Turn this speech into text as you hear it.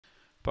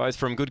both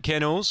from good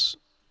kennels.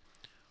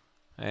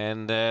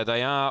 And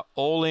they are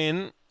all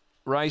in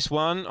race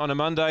 1 on a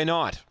Monday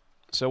night.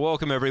 So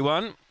welcome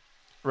everyone.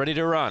 Ready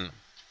to run.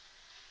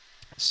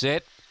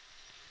 Set.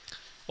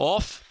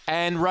 Off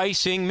and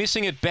racing,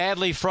 missing it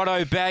badly,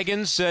 Frotto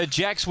Baggins.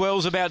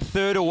 Jackswell's about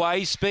third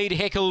away. Speed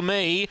Heckle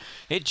Me.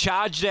 It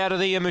charged out of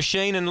the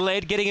machine and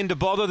led. Getting into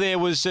bother there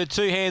was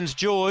Two Hands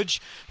George,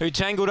 who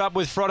tangled up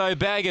with Frotto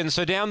Baggins.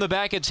 So down the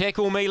back, it's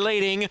Heckle Me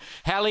leading.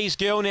 Hallie's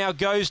Girl now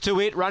goes to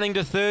it, running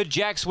to third.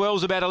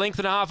 Jackswell's about a length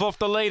and a half off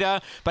the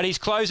leader, but he's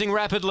closing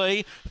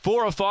rapidly.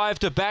 4 or 5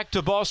 to back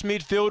to boss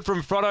midfield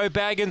from Frotto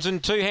Baggins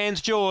and Two Hands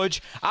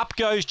George. Up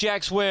goes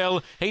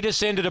Jackswell. He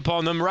descended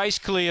upon them. Race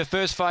clear,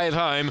 first fave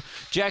home.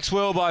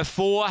 Jackswell by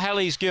 4,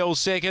 Hallie's Girl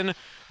second,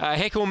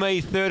 Heckle Me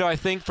third, I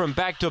think, from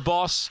back to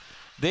boss.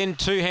 Then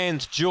Two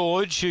Hands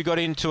George, who got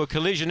into a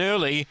collision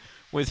early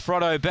with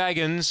Frotto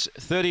Baggins,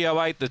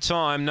 30.08 the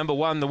time. Number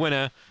 1, the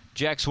winner,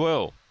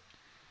 Jackswell.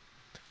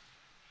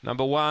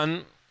 Number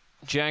 1,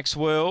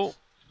 Jackswell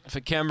for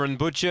Cameron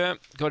Butcher.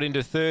 Got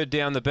into third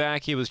down the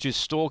back. He was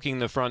just stalking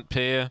the front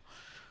pair,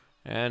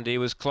 and he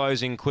was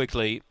closing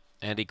quickly,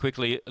 and he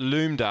quickly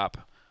loomed up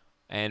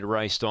and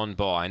raced on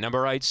by.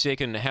 Number 8,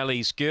 second,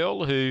 Hallie's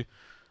Girl, who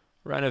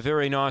ran a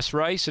very nice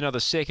race. Another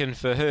second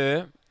for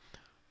her.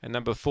 And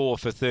number 4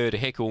 for third,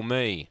 Heckle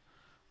Me.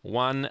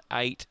 1,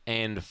 8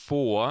 and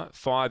 4.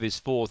 5 is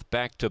fourth,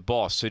 back to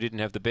boss, who didn't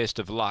have the best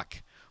of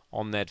luck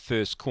on that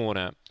first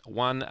corner.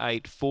 1,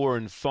 8, 4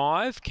 and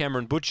 5.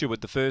 Cameron Butcher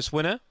with the first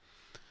winner.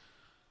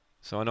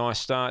 So a nice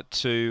start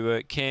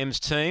to Cam's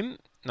team.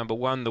 Number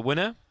 1, the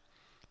winner.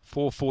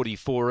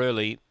 4:44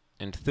 early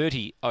and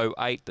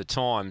 30.08 the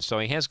time. So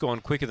he has gone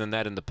quicker than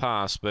that in the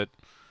past, but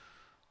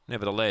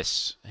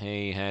nevertheless,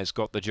 he has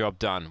got the job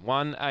done.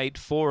 1, 8,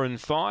 4 and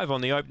 5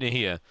 on the opener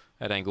here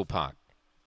at Angle Park.